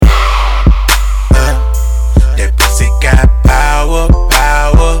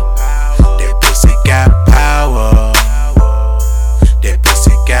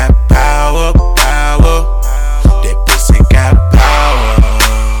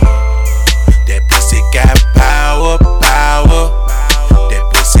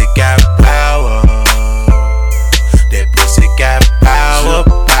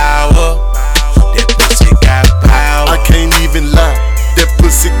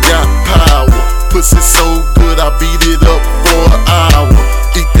power. Pussy so good, I beat it up for an hour.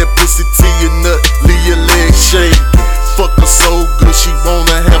 Eat that pussy till you nut, leave your legs shaking. Fuck her so good, she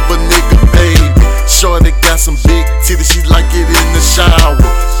wanna have a nigga baby. Shorty got some big titties, she like it in the shower.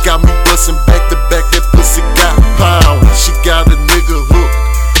 Got me bustin' back to back, that pussy got power. She got a nigga hooked,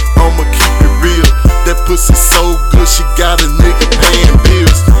 I'ma keep it real. That pussy so good, she got a nigga paying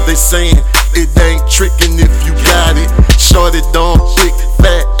bills. They saying it ain't trickin' if you got it. Shorty dumb, thick,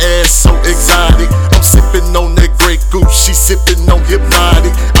 fat ass, so exotic. I'm sippin' on that Grey Goose, she sippin' on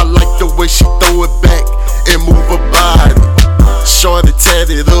Hypnotic. I like the way she throw it back and move her body. Shorty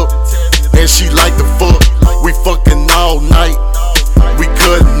tatted up, and she like to fuck. We fucking all night, we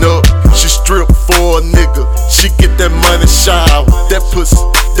cutting up. She strip for a nigga, she get that money shower. That pussy,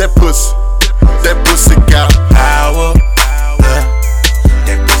 that pussy, that pussy got power.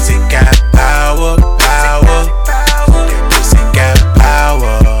 That pussy got power, power. That pussy got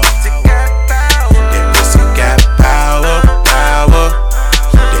power. That pussy got power, power.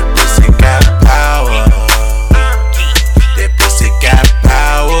 That pussy got power. That pussy got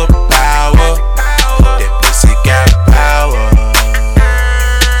power, power. That pussy got power.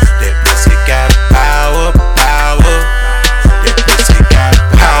 That pussy got power, power. That pussy got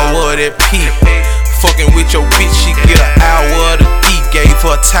power. That peep. Fucking with your bitch, she get an hour of the D. Gave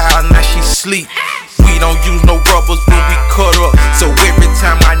her a towel, now she sleep. We don't use no rubbers when we cut up. So every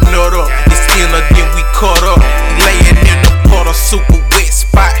time I nut up, the skin again we cut up. Laying in the puddle, super wet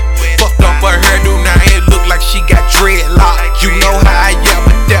spot. Fucked up her hairdo, now it look like she got dreadlock. You know how I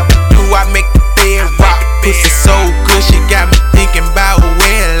yabba dabba do, I make the bed rock. Pussy so good, she got me thinking about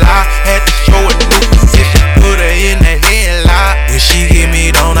wedlock. Had to show a new position, put her in the headlock. When she hit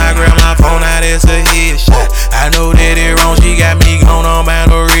me, don't I grab my phone out, it's a headshot. I know that it wrong, she got me gone on by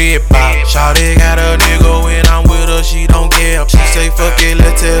the red box. Shawty got a nigga when I'm with her, she don't care. She say fuck it,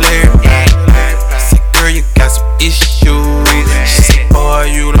 let's tell everybody.